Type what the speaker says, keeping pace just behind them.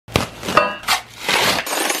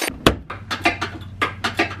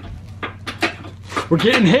We're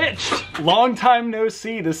getting hitched. Long time no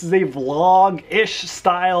see. This is a vlog-ish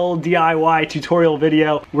style DIY tutorial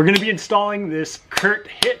video. We're gonna be installing this Curt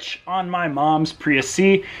hitch on my mom's Prius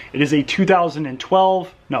C. It is a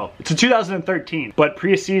 2012, no, it's a 2013, but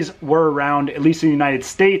Prius Cs were around, at least in the United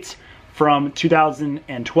States, from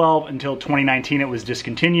 2012 until 2019 it was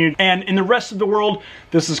discontinued. And in the rest of the world,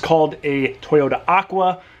 this is called a Toyota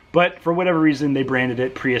Aqua, but for whatever reason, they branded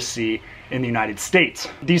it Prius C in the United States.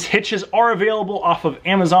 These hitches are available off of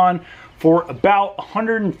Amazon for about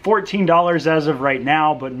 $114 as of right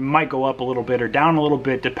now, but might go up a little bit or down a little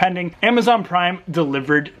bit depending. Amazon Prime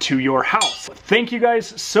delivered to your house. Thank you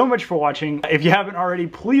guys so much for watching. If you haven't already,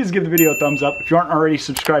 please give the video a thumbs up. If you aren't already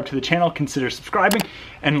subscribed to the channel, consider subscribing.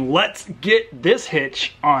 And let's get this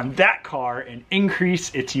hitch on that car and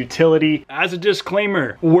increase its utility. As a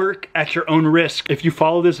disclaimer, work at your own risk. If you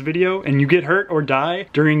follow this video and you get hurt or die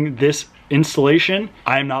during this installation,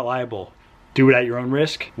 I am not liable. Do it at your own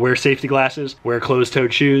risk. Wear safety glasses, wear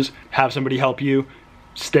closed-toed shoes, have somebody help you,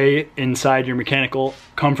 stay inside your mechanical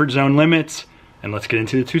comfort zone limits, and let's get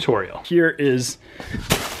into the tutorial. Here is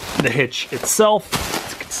the hitch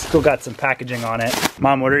itself. It's still got some packaging on it.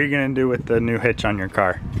 Mom, what are you gonna do with the new hitch on your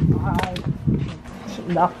car?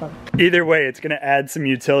 Nothing. Either way, it's gonna add some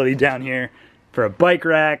utility down here for a bike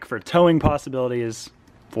rack, for towing possibilities,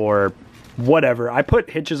 for whatever. I put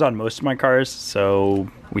hitches on most of my cars, so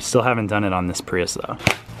we still haven't done it on this Prius though.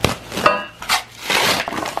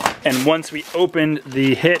 And once we opened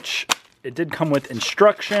the hitch, it did come with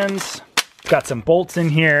instructions. Got some bolts in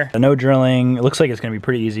here. No drilling. It looks like it's gonna be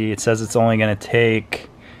pretty easy. It says it's only gonna take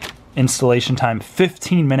installation time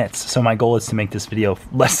 15 minutes. So my goal is to make this video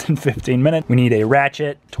less than 15 minutes. We need a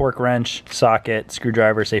ratchet, torque wrench, socket,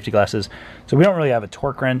 screwdriver, safety glasses. So we don't really have a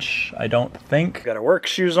torque wrench, I don't think. Got our work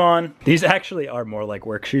shoes on. These actually are more like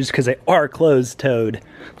work shoes because they are closed-toed.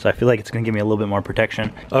 So I feel like it's gonna give me a little bit more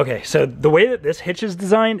protection. Okay, so the way that this hitch is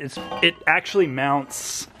designed, it actually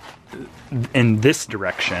mounts in this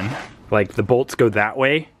direction. Like the bolts go that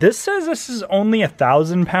way. This says this is only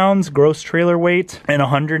 1,000 pounds gross trailer weight and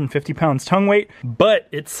 150 pounds tongue weight, but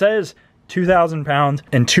it says 2,000 pounds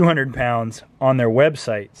and 200 pounds on their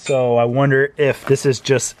website. So I wonder if this is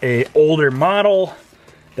just a older model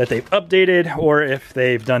that they've updated or if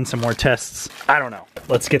they've done some more tests. I don't know.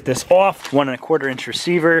 Let's get this off. 1 1/4 inch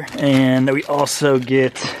receiver, and we also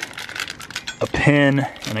get a pin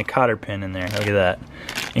and a cotter pin in there. Look at that.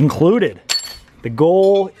 Included. The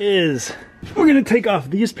goal is we're gonna take off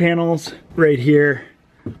these panels right here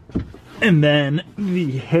and then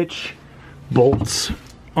the hitch bolts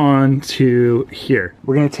onto here.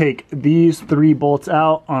 We're gonna take these 3 bolts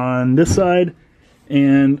out on this side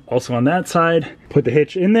and also on that side, put the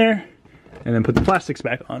hitch in there, and then put the plastics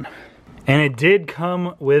back on. And it did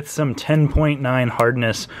come with some 10.9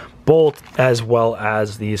 hardness bolts as well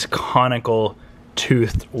as these conical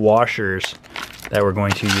toothed washers that we're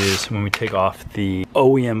going to use when we take off the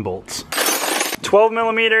OEM bolts.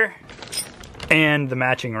 12mm and the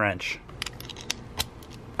matching wrench.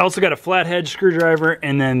 I also got a flathead screwdriver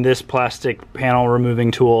and then this plastic panel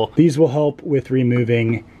removing tool. These will help with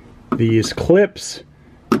removing these clips,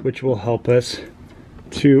 which will help us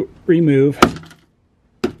to remove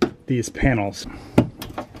these panels.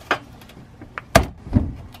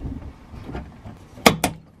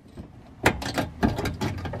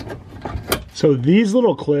 So these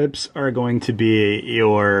little clips are going to be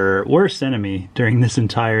your worst enemy during this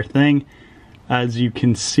entire thing. As you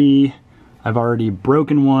can see, I've already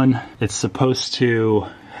broken one. It's supposed to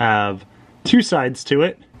have 2 sides to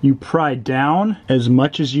it. You pry down as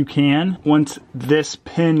much as you can. Once this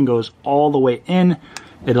pin goes all the way in,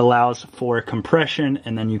 it allows for compression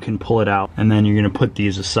and then you can pull it out. And then you're gonna put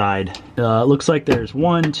these aside. It looks like there's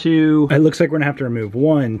 1, 2, it looks like we're gonna have to remove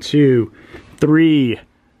 1, 2, 3,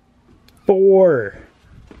 4,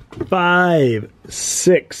 5,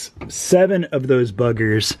 6, 7 of those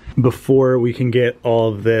buggers before we can get all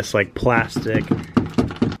of this like plastic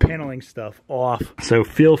paneling stuff off. So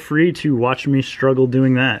feel free to watch me struggle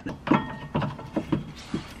doing that.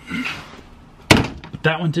 But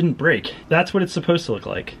that one didn't break. That's what it's supposed to look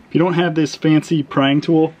like. If you don't have this fancy prying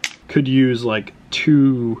tool, could use like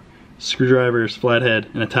 2 screwdrivers, flathead,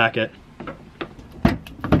 and a tacket.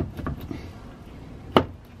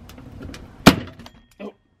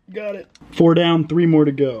 Got it. 4 down, 3 more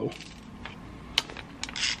to go.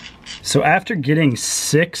 So after getting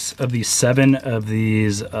 6 of these 7 of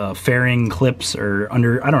these fairing clips, or I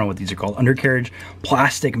don't know what these are called, undercarriage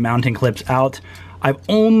plastic mounting clips out, I've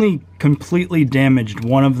only completely damaged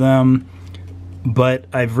 1 of them, but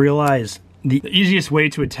I've realized the easiest way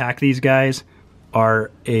to attack these guys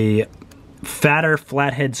are a fatter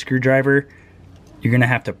flathead screwdriver you're gonna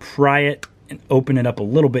have to pry it and open it up a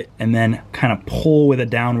little bit and then kind of pull with a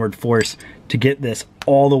downward force to get this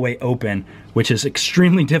all the way open, which is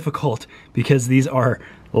extremely difficult because these are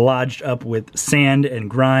lodged up with sand and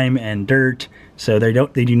grime and dirt, so they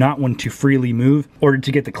do not want to freely move. In order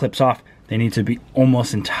to get the clips off, they need to be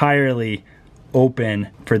almost entirely open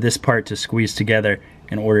for this part to squeeze together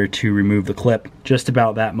in order to remove the clip. Just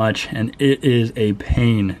about that much, and it is a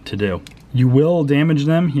pain to do. You will damage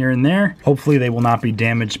them here and there. Hopefully they will not be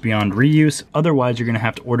damaged beyond reuse. Otherwise, you're gonna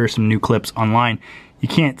have to order some new clips online. You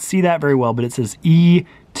can't see that very well, but it says E2W-E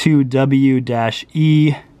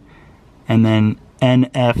and then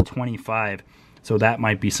NF25. So that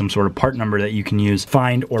might be some sort of part number that you can use,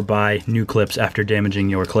 find or buy new clips after damaging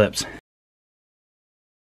your clips.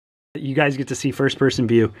 You guys get to see first person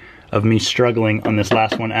view of me struggling on this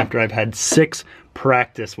last one after I've had 6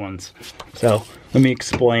 practice ones. So let me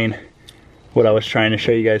explain what I was trying to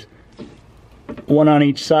show you guys. One on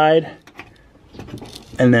each side,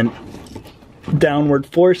 and then downward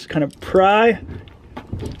force, kind of pry.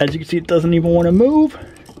 As you can see, it doesn't even want to move.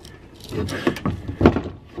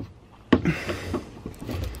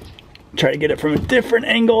 Try to get it from a different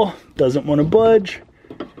angle, doesn't want to budge.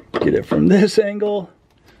 Get it from this angle.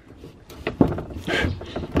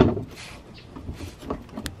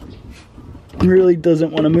 Really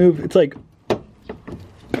doesn't want to move. It's like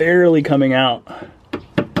barely coming out.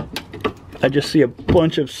 I just see a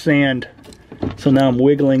bunch of sand. So now I'm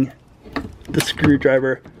wiggling the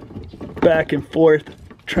screwdriver back and forth,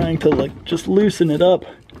 trying to like just loosen it up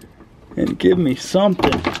and give me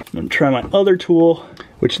something. I'm gonna try my other tool,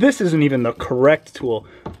 which this isn't even the correct tool.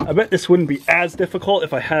 I bet this wouldn't be as difficult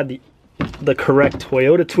if I had the correct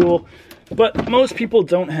Toyota tool, but most people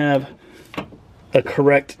don't have a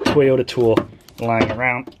correct Toyota tool lying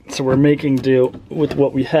around, so we're making do with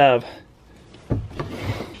what we have.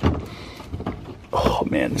 Oh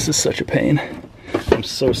man, this is such a pain. I'm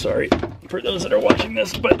so sorry for those that are watching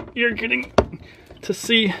this, but you're getting to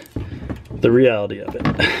see the reality of it.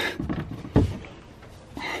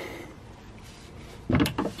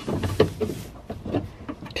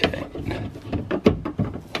 Okay.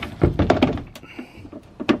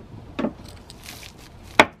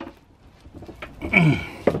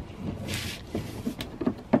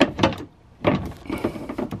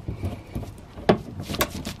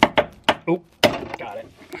 Oh, got it.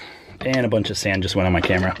 And a bunch of sand just went on my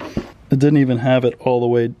camera. It didn't even have it all the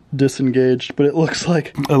way disengaged, but it looks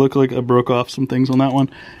like I look like I broke off some things on that one.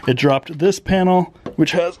 It dropped this panel,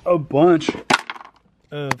 which has a bunch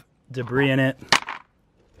of debris in it.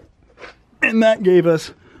 And that gave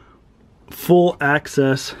us full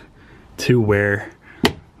access to where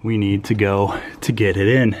we need to go to get it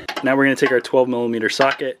in. Now we're gonna take our 12mm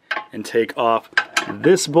socket and take off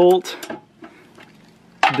this bolt,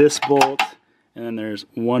 and then there's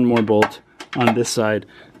one more bolt on this side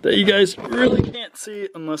that you guys really can't see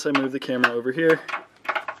unless I move the camera over here.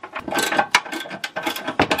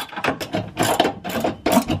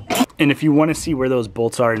 And if you want to see where those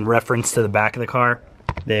bolts are in reference to the back of the car,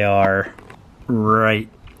 they are right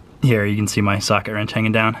here. You can see my socket wrench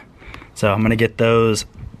hanging down. So I'm gonna get those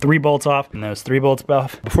 3 bolts off and those 3 bolts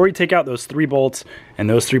off. Before you take out those 3 bolts and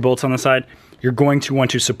those 3 bolts on the side, you're going to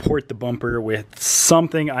want to support the bumper with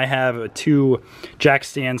something. I have 2 jack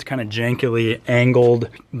stands kind of jankily angled,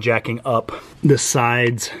 jacking up the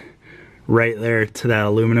sides right there to that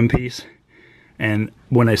aluminum piece. And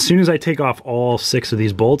as soon as I take off all 6 of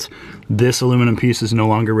these bolts, this aluminum piece is no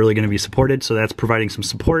longer really going to be supported, so that's providing some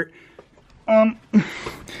support.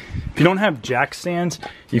 If you don't have jack stands,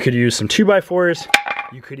 you could use some 2x4s.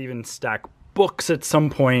 You could even stack books at some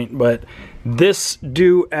point, but this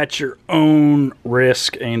do at your own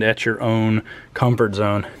risk and at your own comfort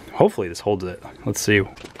zone. Hopefully this holds it. Let's see.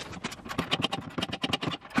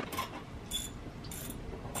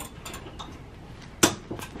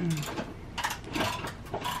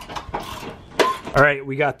 All right,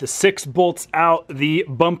 we got the 6 bolts out. The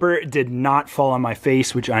bumper did not fall on my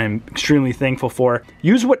face, which I am extremely thankful for.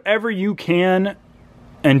 Use whatever you can,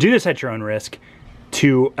 and do this at your own risk,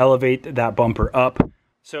 to elevate that bumper up.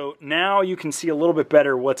 So now you can see a little bit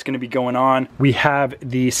better what's going to be going on. We have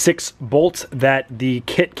the 6 bolts that the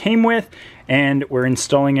kit came with, and we're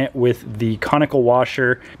installing it with the conical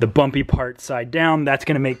washer, the bumpy part side down. That's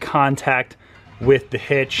going to make contact with the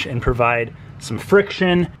hitch and provide some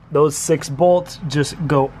friction. Those 6 bolts just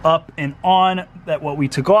go up and on that what we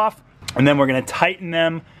took off, and then we're going to tighten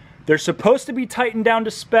them. They're supposed to be tightened down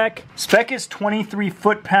to spec. Spec is 23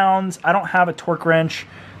 foot-pounds. I don't have a torque wrench,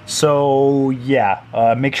 so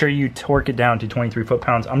yeah, make sure you torque it down to 23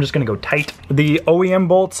 foot-pounds. I'm just gonna go tight. The OEM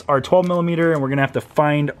bolts are 12mm, and we're gonna have to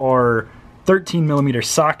find our 13mm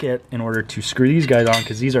socket in order to screw these guys on,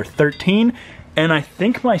 because these are 13, and I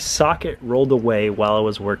think my socket rolled away while I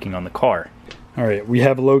was working on the car. All right, we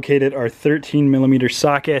have located our 13mm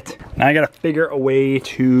socket. Now I gotta figure a way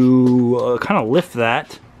to kind of lift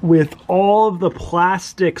that. With all of the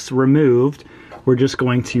plastics removed, we're just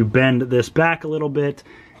going to bend this back a little bit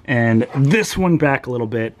and this one back a little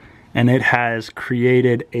bit, and it has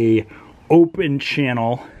created a open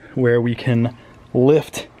channel where we can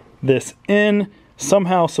lift this in,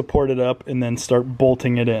 somehow support it up, and then start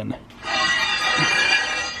bolting it in.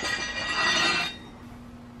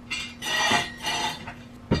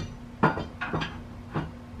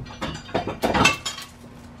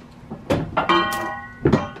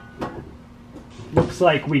 Looks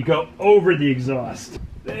like we go over the exhaust.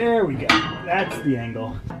 There we go. That's the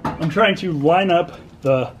angle. I'm trying to line up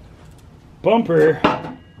the bumper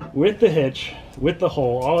with the hitch, with the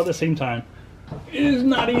hole, all at the same time. It is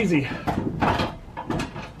not easy.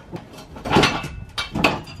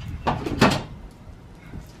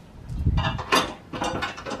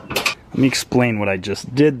 Let me explain what I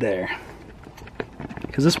just did there,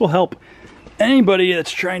 because this will help anybody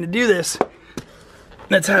that's trying to do this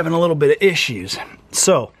that's having a little bit of issues.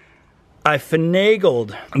 So I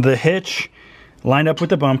finagled the hitch, lined up with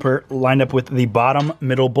the bumper, lined up with the bottom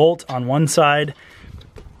middle bolt on one side,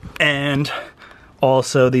 and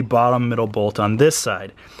also the bottom middle bolt on this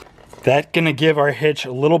side. That's gonna give our hitch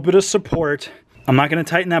a little bit of support. I'm not gonna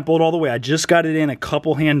tighten that bolt all the way. I just got it in a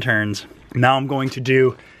couple hand turns. Now I'm going to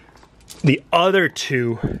do the other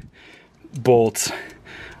two bolts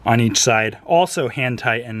on each side, also hand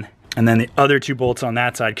tighten, and then the other two bolts on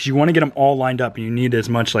that side, because you want to get them all lined up and you need as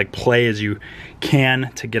much like play as you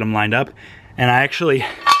can to get them lined up. And I actually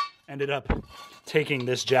ended up taking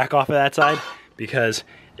this jack off of that side because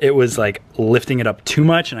it was like lifting it up too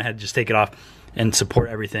much, and I had to just take it off and support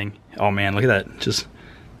everything. Oh man, look at that, just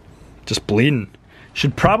bleeding.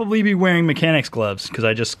 Should probably be wearing mechanics gloves because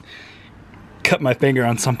I just cut my finger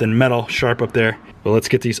on something metal sharp up there. But let's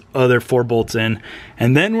get these other 4 bolts in,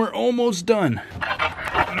 and then we're almost done.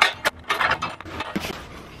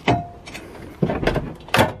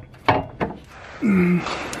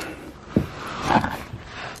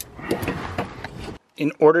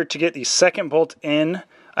 In order to get the second bolt in,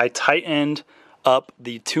 I tightened up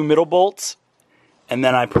the 2 middle bolts, and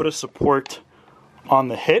then I put a support on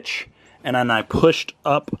the hitch, and then I pushed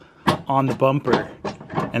up on the bumper,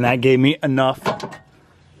 and that gave me enough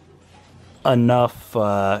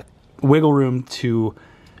wiggle room to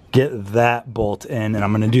get that bolt in. And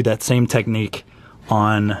I'm going to do that same technique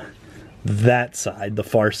on that side, the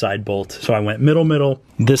far side bolt. So I went middle,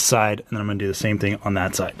 this side, and then I'm going to do the same thing on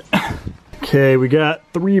that side. Okay, we got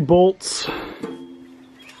 3 bolts.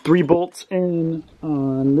 3 bolts in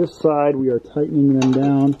on this side. We are tightening them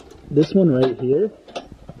down. This one right here,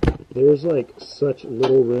 there's like such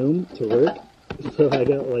little room to work. So I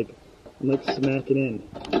got like, I'm like smacking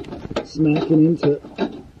into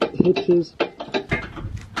hitches.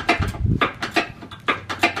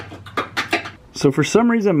 So for some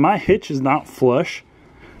reason my hitch is not flush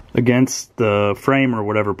against the frame or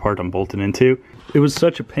whatever part I'm bolted into. It was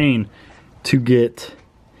such a pain to get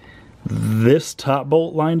this top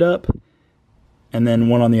bolt lined up and then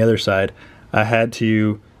one on the other side. I had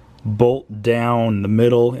to bolt down the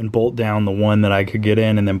middle and bolt down the one that I could get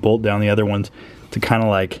in, and then bolt down the other ones to kind of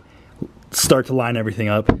like start to line everything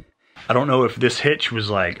up. I don't know if this hitch was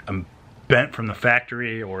like bent from the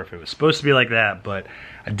factory or if it was supposed to be like that, but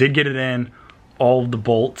I did get it in. All of the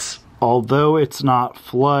bolts, although it's not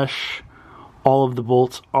flush, all of the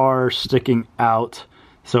bolts are sticking out,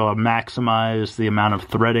 so I maximize the amount of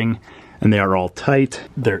threading, and they are all tight.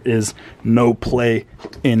 There is no play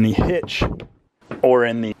in the hitch or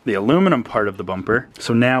in the aluminum part of the bumper.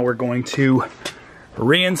 So now we're going to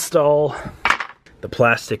reinstall the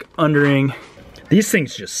plastic undering. These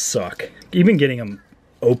things just suck. Even getting them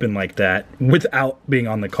open like that without being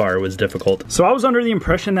on the car was difficult. So I was under the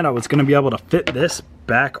impression that I was gonna be able to fit this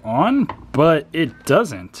back on, but it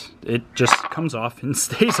doesn't. It just comes off and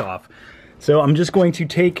stays off. So I'm just going to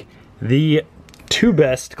take the 2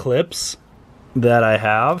 best clips that I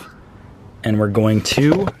have, and we're going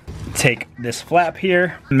to take this flap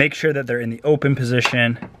here, make sure that they're in the open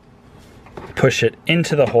position, push it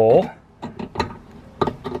into the hole,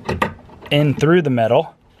 in through the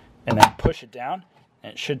metal, and then push it down,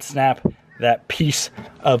 and it should snap that piece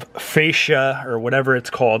of fascia or whatever it's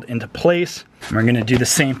called into place. And we're gonna do the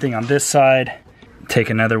same thing on this side. Take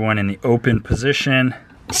another one in the open position,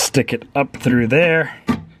 stick it up through there,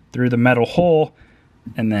 through the metal hole,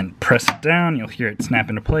 and then press it down. You'll hear it snap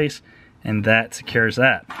into place. and that secures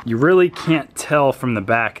that. You really can't tell from the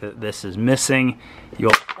back that this is missing.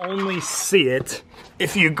 You'll only see it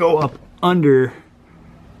if you go up under,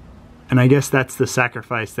 and I guess that's the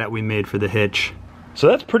sacrifice that we made for the hitch. So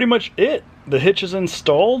that's pretty much it. The hitch is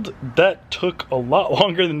installed. That took a lot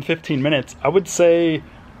longer than 15 minutes. I would say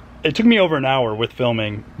it took me over an hour with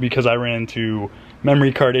filming because I ran into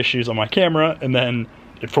memory card issues on my camera, and then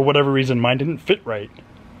for whatever reason mine didn't fit right.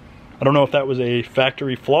 I don't know if that was a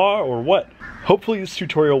factory flaw or what. Hopefully this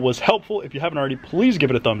tutorial was helpful. If you haven't already, please give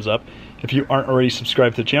it a thumbs up. If you aren't already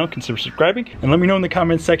subscribed to the channel, consider subscribing, and let me know in the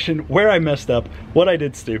comments section where I messed up, what I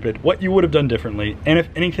did stupid, what you would have done differently, and if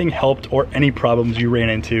anything helped or any problems you ran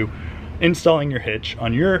into installing your hitch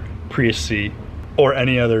on your Prius C or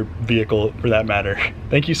any other vehicle for that matter.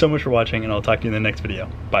 Thank you so much for watching, and I'll talk to you in the next video.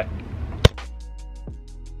 Bye.